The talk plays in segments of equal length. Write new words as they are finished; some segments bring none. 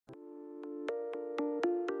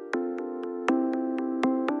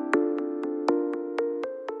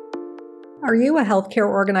Are you a healthcare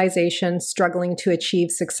organization struggling to achieve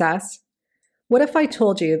success? What if I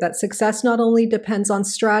told you that success not only depends on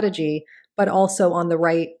strategy, but also on the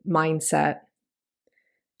right mindset?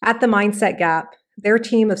 At the Mindset Gap, their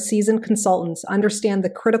team of seasoned consultants understand the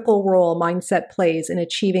critical role mindset plays in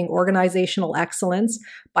achieving organizational excellence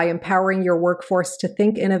by empowering your workforce to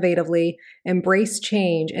think innovatively, embrace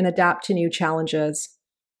change, and adapt to new challenges.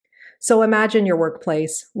 So imagine your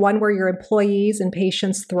workplace, one where your employees and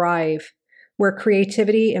patients thrive, where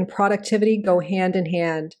creativity and productivity go hand in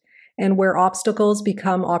hand, and where obstacles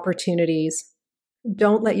become opportunities.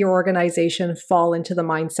 Don't let your organization fall into the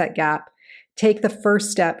mindset gap. Take the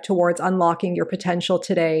first step towards unlocking your potential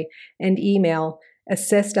today and email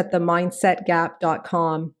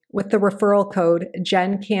assist@themindsetgap.com with the referral code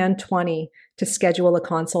GenCan20 to schedule a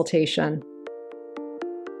consultation.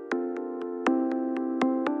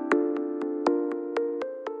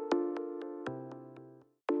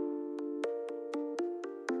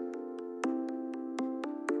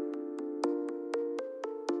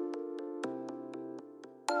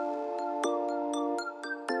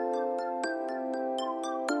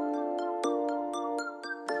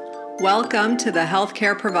 Welcome to the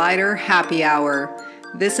Healthcare Provider Happy Hour.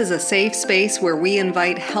 This is a safe space where we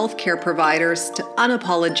invite healthcare providers to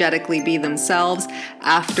unapologetically be themselves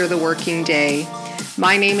after the working day.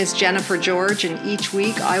 My name is Jennifer George, and each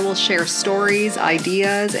week I will share stories,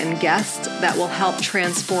 ideas, and guests that will help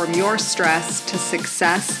transform your stress to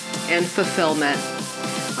success and fulfillment.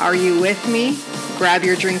 Are you with me? Grab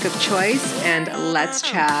your drink of choice and let's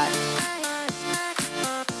chat.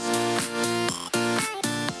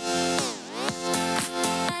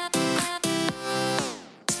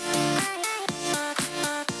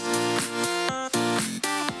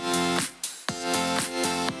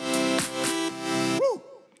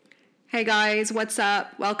 Hey guys, what's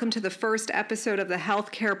up? Welcome to the first episode of the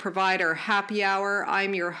Healthcare Provider Happy Hour.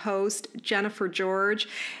 I'm your host, Jennifer George,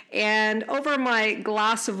 and over my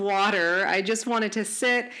glass of water, I just wanted to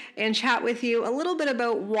sit and chat with you a little bit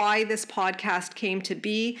about why this podcast came to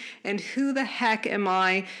be and who the heck am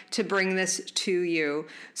I to bring this to you.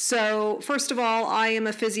 So, first of all, I am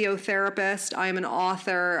a physiotherapist, I'm an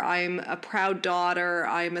author, I'm a proud daughter,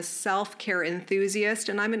 I'm a self-care enthusiast,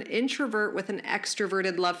 and I'm an introvert with an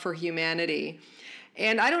extroverted love for humanity.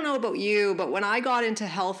 And I don't know about you, but when I got into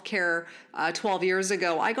healthcare 12 years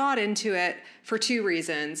ago, I got into it for two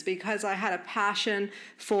reasons. Because I had a passion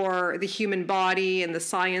for the human body and the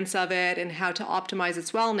science of it and how to optimize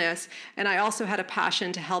its wellness. And I also had a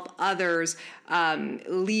passion to help others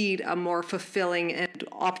lead a more fulfilling and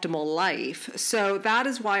optimal life. So that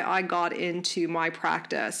is why I got into my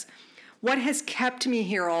practice. What has kept me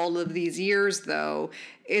here all of these years, though,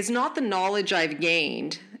 is not the knowledge I've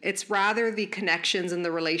gained. It's rather the connections and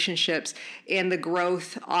the relationships and the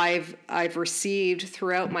growth I've received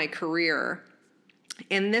throughout my career.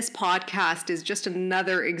 And this podcast is just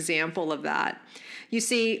another example of that. You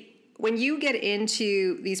see, when you get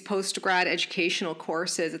into these post-grad educational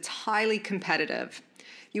courses, it's highly competitive.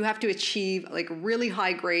 You have to achieve like really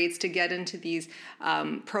high grades to get into these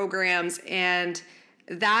programs, and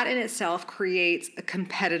that in itself creates a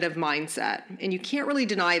competitive mindset, and you can't really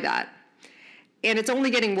deny that. And it's only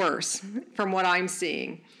getting worse from what I'm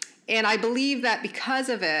seeing. And I believe that because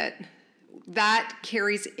of it, that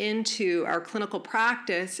carries into our clinical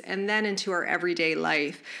practice and then into our everyday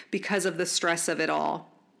life because of the stress of it all.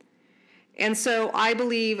 And so I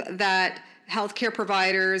believe that healthcare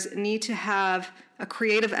providers need to have a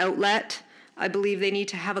creative outlet. I believe they need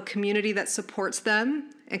to have a community that supports them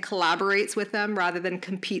and collaborates with them rather than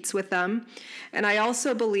competes with them. And I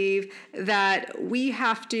also believe that we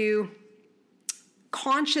have to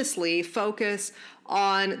consciously focus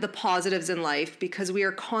on the positives in life because we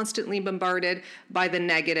are constantly bombarded by the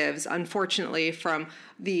negatives, unfortunately, from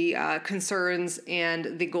the concerns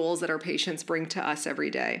and the goals that our patients bring to us every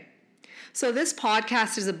day. So this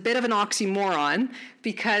podcast is a bit of an oxymoron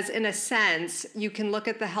because in a sense, you can look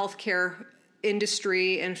at the healthcare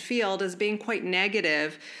industry and field as being quite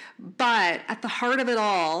negative, but at the heart of it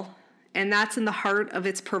all, and that's in the heart of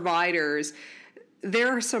its providers,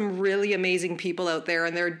 there are some really amazing people out there,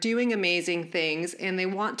 and they're doing amazing things, and they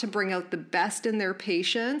want to bring out the best in their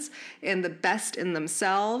patients and the best in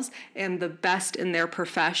themselves and the best in their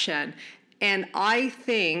profession. And I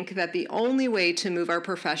think that the only way to move our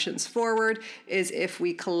professions forward is if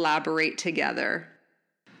we collaborate together.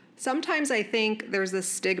 Sometimes I think there's this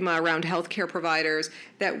stigma around healthcare providers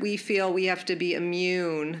that we feel we have to be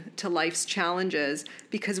immune to life's challenges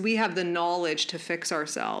because we have the knowledge to fix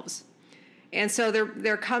ourselves. And so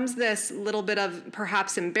there comes this little bit of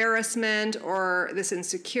perhaps embarrassment or this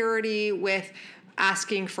insecurity with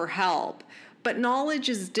asking for help. But knowledge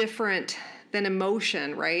is different than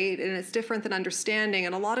emotion, right? And it's different than understanding.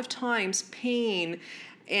 And a lot of times, pain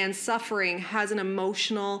and suffering has an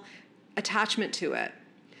emotional attachment to it.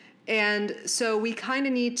 And so we kind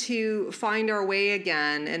of need to find our way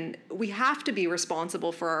again, and we have to be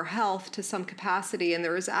responsible for our health to some capacity, and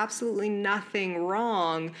there is absolutely nothing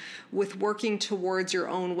wrong with working towards your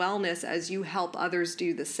own wellness as you help others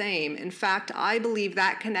do the same. In fact, I believe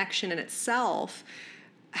that connection in itself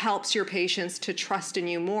helps your patients to trust in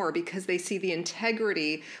you more because they see the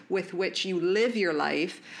integrity with which you live your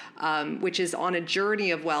life, which is on a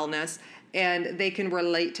journey of wellness, and they can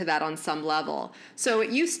relate to that on some level. So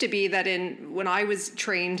it used to be that when I was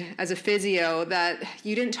trained as a physio, that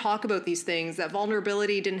you didn't talk about these things, that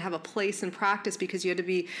vulnerability didn't have a place in practice because you had to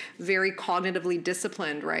be very cognitively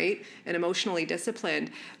disciplined, right? And emotionally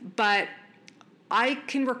disciplined. But I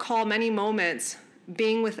can recall many moments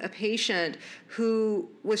being with a patient who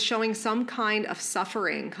was showing some kind of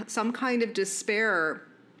suffering, some kind of despair.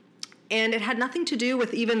 And it had nothing to do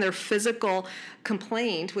with even their physical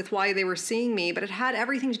complaint with why they were seeing me, but it had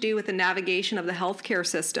everything to do with the navigation of the healthcare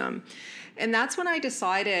system. And that's when I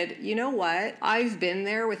decided, you know what, I've been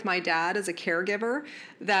there with my dad as a caregiver,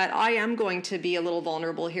 that I am going to be a little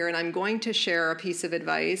vulnerable here, and I'm going to share a piece of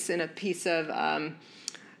advice and a piece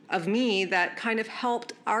of me that kind of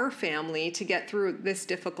helped our family to get through this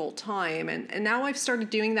difficult time. And now I've started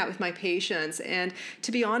doing that with my patients. And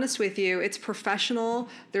to be honest with you, it's professional.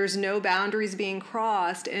 There's no boundaries being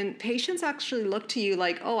crossed. And patients actually look to you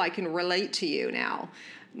like, oh, I can relate to you now.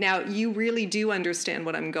 Now, you really do understand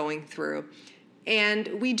what I'm going through.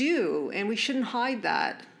 And we do, and we shouldn't hide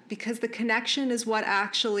that, because the connection is what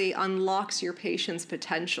actually unlocks your patient's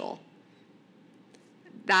potential.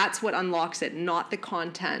 That's what unlocks it, not the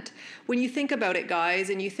content. When you think about it,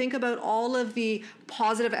 guys, and you think about all of the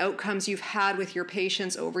positive outcomes you've had with your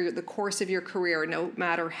patients over the course of your career, no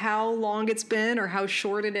matter how long it's been or how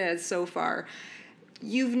short it is so far,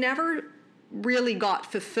 you've never really got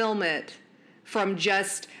fulfillment from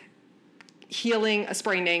just healing a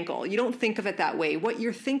sprained ankle. You don't think of it that way. What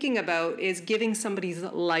you're thinking about is giving somebody's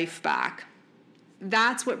life back.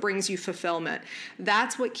 That's what brings you fulfillment.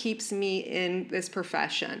 That's what keeps me in this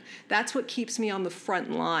profession. That's what keeps me on the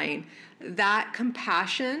front line. That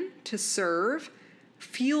compassion to serve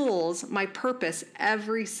fuels my purpose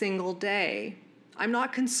every single day. I'm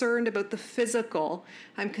not concerned about the physical.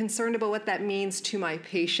 I'm concerned about what that means to my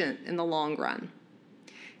patient in the long run.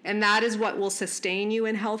 And that is what will sustain you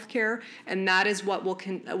in healthcare, and that is what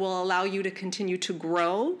will allow you to continue to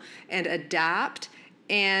grow and adapt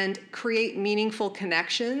and create meaningful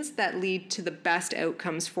connections that lead to the best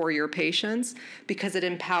outcomes for your patients, because it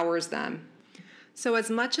empowers them. So as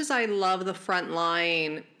much as I love the front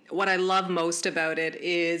line, what I love most about it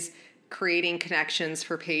is creating connections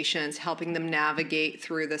for patients, helping them navigate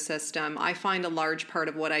through the system. I find a large part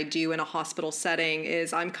of what I do in a hospital setting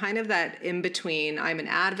is I'm kind of that in between. I'm an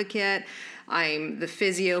advocate. I'm the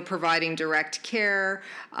physio providing direct care.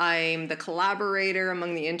 I'm the collaborator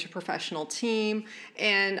among the interprofessional team.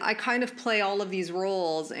 And I kind of play all of these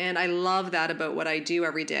roles, and I love that about what I do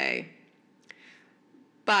every day.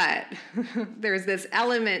 But there's this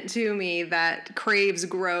element to me that craves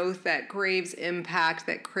growth, that craves impact,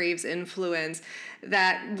 that craves influence,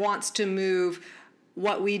 that wants to move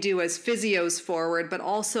what we do as physios forward, but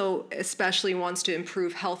also especially wants to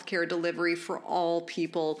improve healthcare delivery for all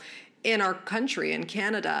people in our country, in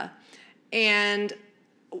Canada. And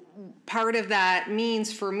part of that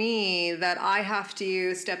means for me that I have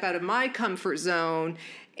to step out of my comfort zone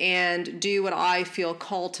and do what I feel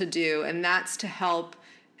called to do, and that's to help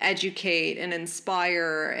educate and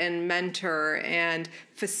inspire and mentor and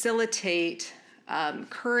facilitate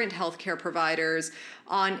current healthcare providers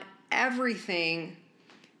on everything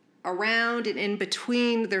around and in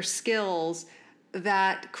between their skills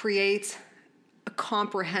that creates a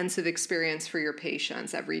comprehensive experience for your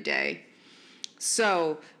patients every day.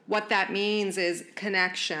 So what that means is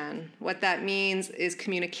connection. What that means is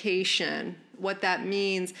communication. What that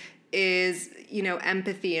means is,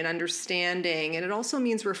 empathy and understanding. And it also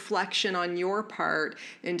means reflection on your part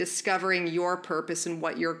in discovering your purpose and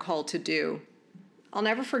what you're called to do. I'll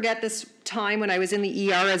never forget this time when I was in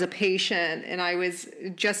the ER as a patient, and I was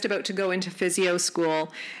just about to go into physio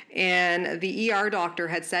school, and the ER doctor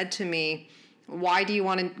had said to me, "Why do you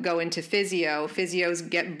want to go into physio? Physios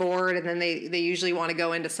get bored, and then they usually want to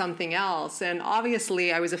go into something else." And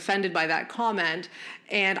obviously, I was offended by that comment,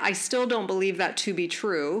 and I still don't believe that to be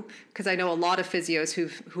true, because I know a lot of physios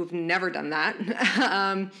who've never done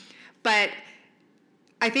that. But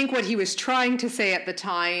I think what he was trying to say at the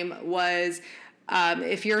time was,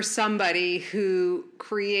 If you're somebody who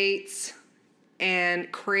creates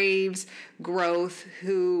and craves growth,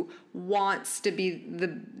 who wants to be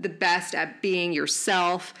the best at being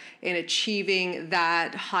yourself and achieving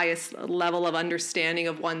that highest level of understanding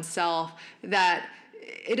of oneself, that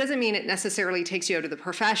it doesn't mean it necessarily takes you out of the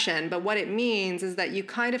profession, but what it means is that you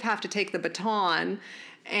kind of have to take the baton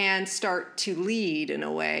and start to lead in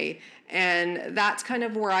a way. And that's kind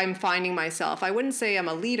of where I'm finding myself. I wouldn't say I'm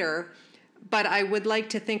a leader, but I would like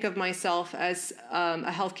to think of myself as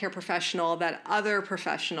a healthcare professional that other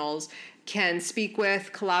professionals can speak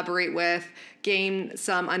with, collaborate with, gain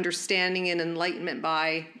some understanding and enlightenment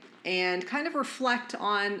by, and kind of reflect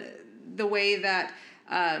on the way that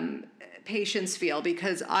patients feel,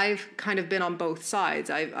 because I've kind of been on both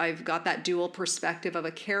sides. I've got that dual perspective of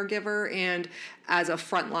a caregiver and as a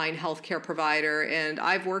frontline healthcare provider. And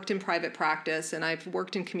I've worked in private practice, and I've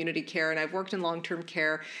worked in community care, and I've worked in long-term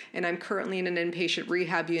care, and I'm currently in an inpatient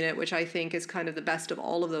rehab unit, which I think is kind of the best of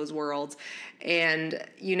all of those worlds. And,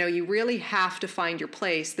 you really have to find your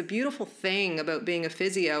place. The beautiful thing about being a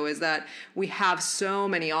physio is that we have so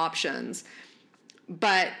many options,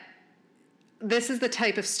 but this is the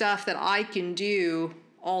type of stuff that I can do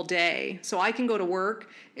all day. So I can go to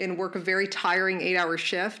work and work a very tiring 8-hour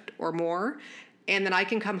shift or more, and then I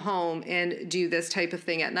can come home and do this type of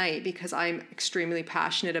thing at night because I'm extremely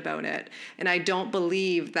passionate about it. And I don't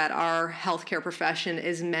believe that our healthcare profession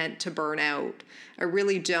is meant to burn out. I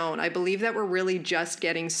really don't. I believe that we're really just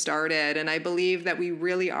getting started, and I believe that we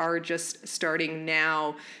really are just starting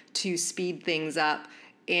now to speed things up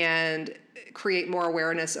and create more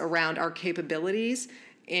awareness around our capabilities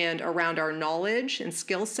and around our knowledge and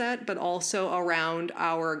skill set, but also around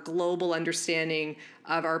our global understanding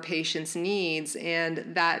of our patients' needs and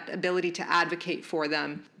that ability to advocate for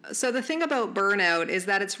them. So the thing about burnout is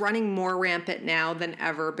that it's running more rampant now than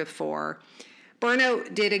ever before.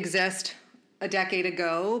 Burnout did exist a decade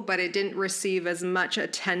ago, but it didn't receive as much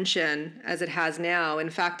attention as it has now. In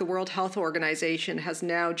fact, the World Health Organization has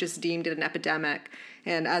now just deemed it an epidemic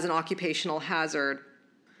and as an occupational hazard.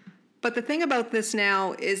 But the thing about this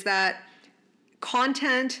now is that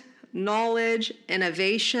content, knowledge,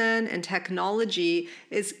 innovation, and technology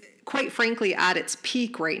is quite frankly at its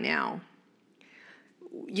peak right now.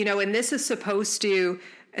 And this is supposed to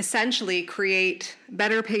essentially create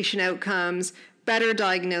better patient outcomes, better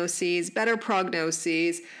diagnoses, better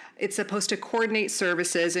prognoses. It's supposed to coordinate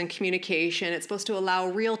services and communication. It's supposed to allow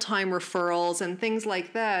real-time referrals and things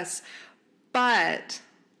like this. But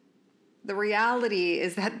the reality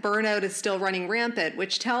is that burnout is still running rampant,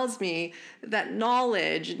 which tells me that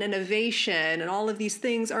knowledge and innovation and all of these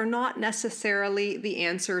things are not necessarily the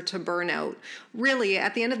answer to burnout. Really,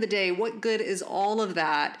 at the end of the day, what good is all of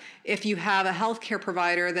that if you have a healthcare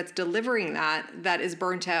provider that's delivering that is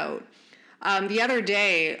burnt out? The other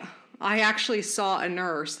day, I actually saw a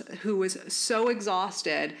nurse who was so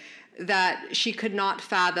exhausted that she could not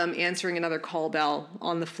fathom answering another call bell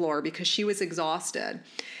on the floor because she was exhausted.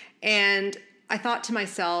 And I thought to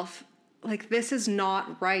myself, this is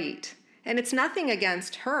not right. And it's nothing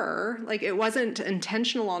against her. It wasn't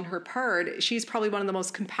intentional on her part. She's probably one of the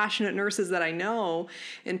most compassionate nurses that I know,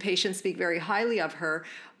 and patients speak very highly of her.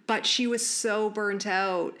 But she was so burnt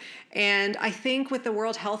out. And I think with the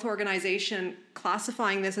World Health Organization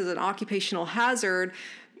classifying this as an occupational hazard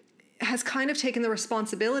has kind of taken the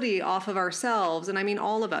responsibility off of ourselves. And I mean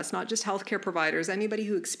all of us, not just healthcare providers, anybody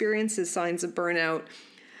who experiences signs of burnout,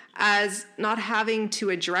 as not having to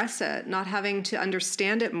address it, not having to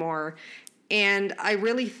understand it more. And I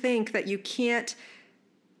really think that you can't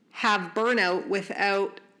have burnout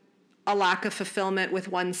without a lack of fulfillment with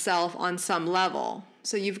oneself on some level.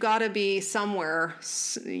 So you've got to be somewhere,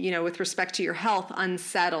 with respect to your health,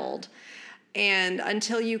 unsettled. And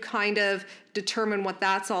until you kind of determine what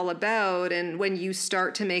that's all about, and when you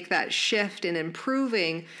start to make that shift in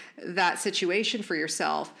improving that situation for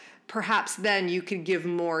yourself, perhaps then you could give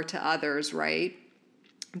more to others, right?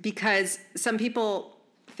 Because some people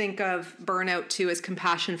think of burnout too as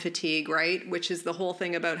compassion fatigue, right? Which is the whole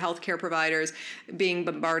thing about healthcare providers being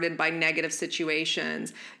bombarded by negative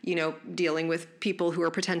situations, dealing with people who are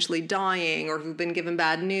potentially dying or who've been given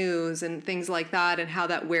bad news and things like that, and how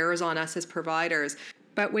that wears on us as providers.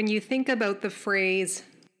 But when you think about the phrase,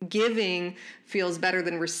 giving feels better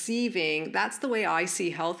than receiving, that's the way I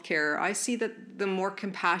see healthcare. I see that the more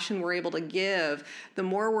compassion we're able to give, the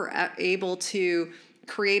more we're able to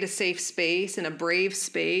create a safe space and a brave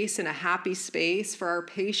space and a happy space for our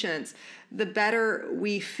patients, the better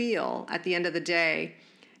we feel at the end of the day.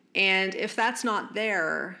 And if that's not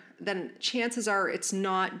there, then chances are it's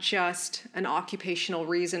not just an occupational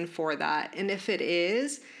reason for that. And if it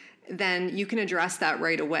is, then you can address that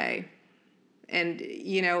right away. And,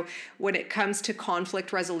 when it comes to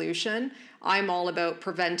conflict resolution, I'm all about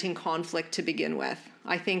preventing conflict to begin with.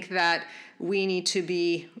 I think that we need to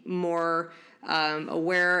be more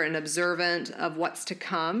aware and observant of what's to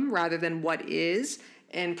come rather than what is,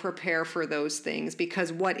 and prepare for those things,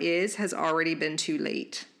 because what is has already been too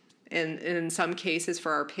late. And in some cases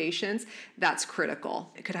for our patients, that's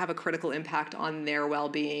critical. It could have a critical impact on their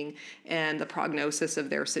well-being and the prognosis of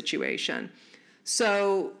their situation.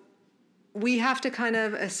 So we have to kind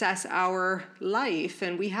of assess our life,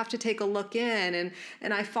 and we have to take a look in.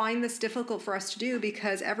 And I find this difficult for us to do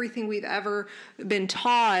because everything we've ever been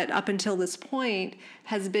taught up until this point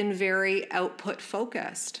has been very output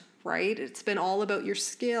focused, right? It's been all about your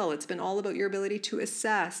skill. It's been all about your ability to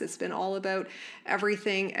assess. It's been all about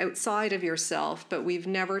everything outside of yourself, but we've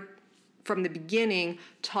never from the beginning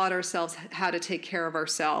taught ourselves how to take care of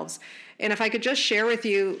ourselves. And if I could just share with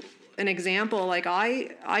you an example, like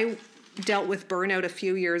I dealt with burnout a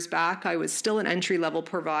few years back. I was still an entry-level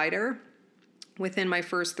provider within my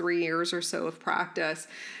first 3 years or so of practice.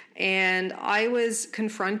 And I was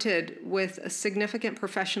confronted with a significant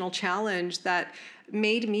professional challenge that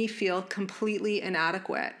made me feel completely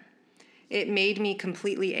inadequate. It made me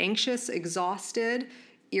completely anxious, exhausted,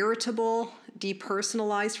 irritable,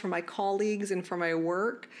 depersonalized from my colleagues and from my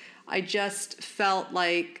work. I just felt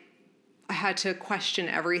like I had to question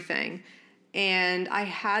everything. And I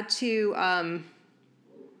had to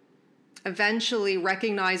eventually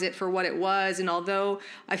recognize it for what it was. And although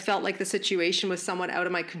I felt like the situation was somewhat out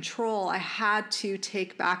of my control, I had to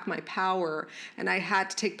take back my power, and I had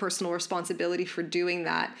to take personal responsibility for doing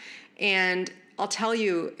that. And I'll tell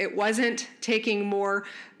you, it wasn't taking more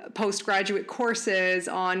postgraduate courses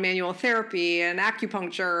on manual therapy and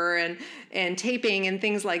acupuncture and taping and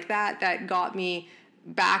things like that got me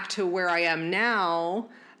back to where I am now.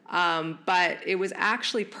 But it was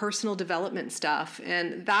actually personal development stuff.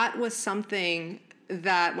 And that was something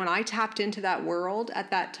that when I tapped into that world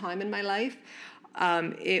at that time in my life,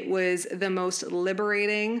 it was the most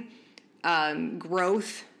liberating,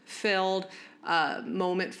 growth-filled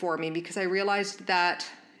moment for me, because I realized that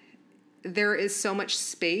there is so much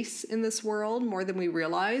space in this world, more than we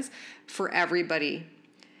realize, for everybody.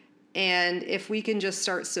 And if we can just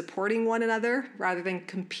start supporting one another rather than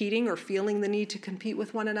competing or feeling the need to compete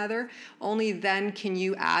with one another, only then can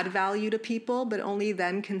you add value to people, but only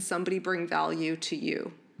then can somebody bring value to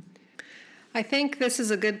you. I think this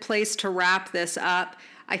is a good place to wrap this up.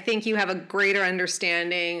 I think you have a greater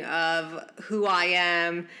understanding of who I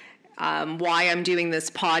am, why I'm doing this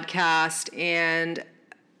podcast, and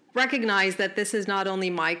recognize that this is not only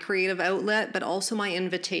my creative outlet, but also my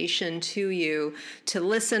invitation to you to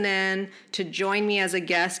listen in, to join me as a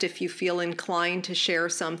guest if you feel inclined to share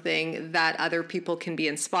something that other people can be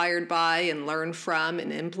inspired by and learn from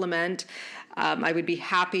and implement. I would be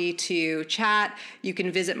happy to chat. You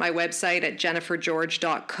can visit my website at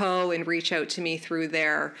jennifergeorge.co and reach out to me through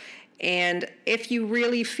there. And if you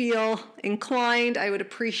really feel inclined, I would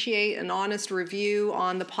appreciate an honest review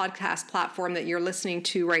on the podcast platform that you're listening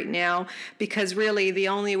to right now, because really the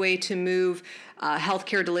only way to move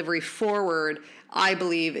healthcare delivery forward, I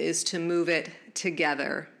believe, is to move it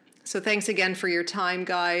together. So thanks again for your time,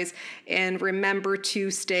 guys, and remember to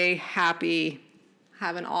stay happy.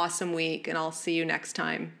 Have an awesome week, and I'll see you next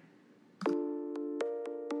time.